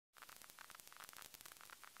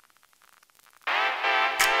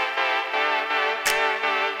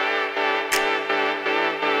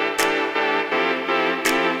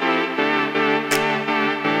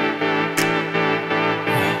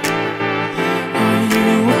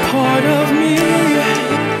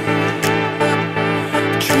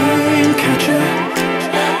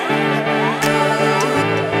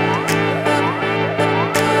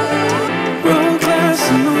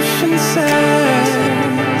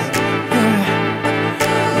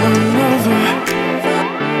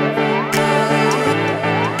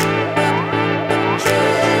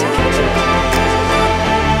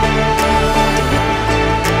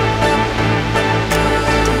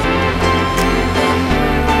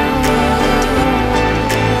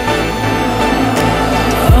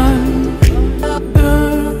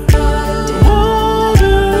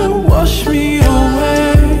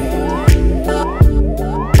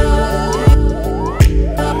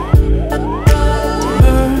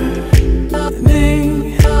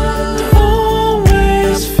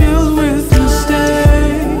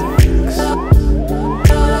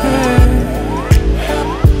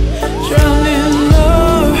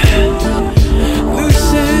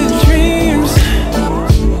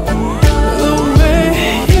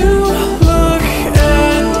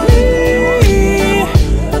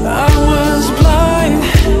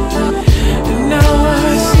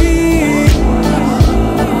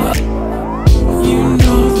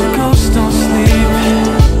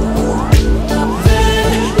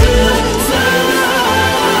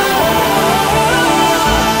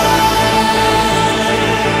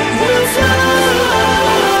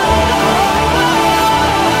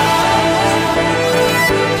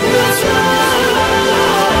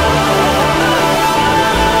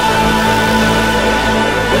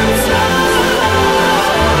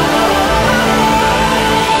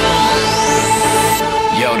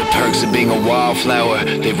Accused of being a wallflower,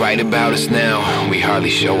 they write about us now. We hardly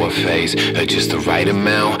show our face, or just the right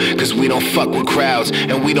amount. Cause we don't fuck with crowds,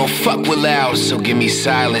 and we don't fuck with loud. So give me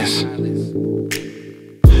silence.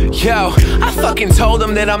 Yo, I fucking told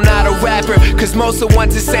them that I'm not a rapper, cause most of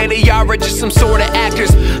ones that say they are just some sort of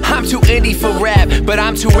actors. I'm too indie for rap, but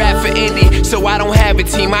I'm too rap for indie. So I don't have a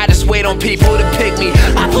team, I just wait on people to pick me.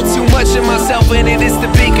 I put too much of myself in it, it's to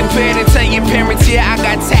be compared. And tell your parents, yeah, I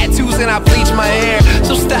got tattoos and I bleach my hair.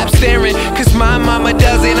 So stop staring, cause my mama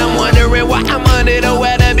does it. I'm wondering why I'm under the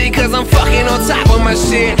weather, because I'm fucking on top of my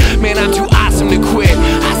shit. Man, I'm too awesome to quit.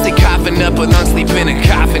 I stay coughing up along, sleeping and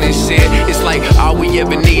coughing and shit. It's like all we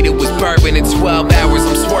ever needed was bourbon. In 12 hours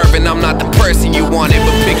I'm swerving, I'm not the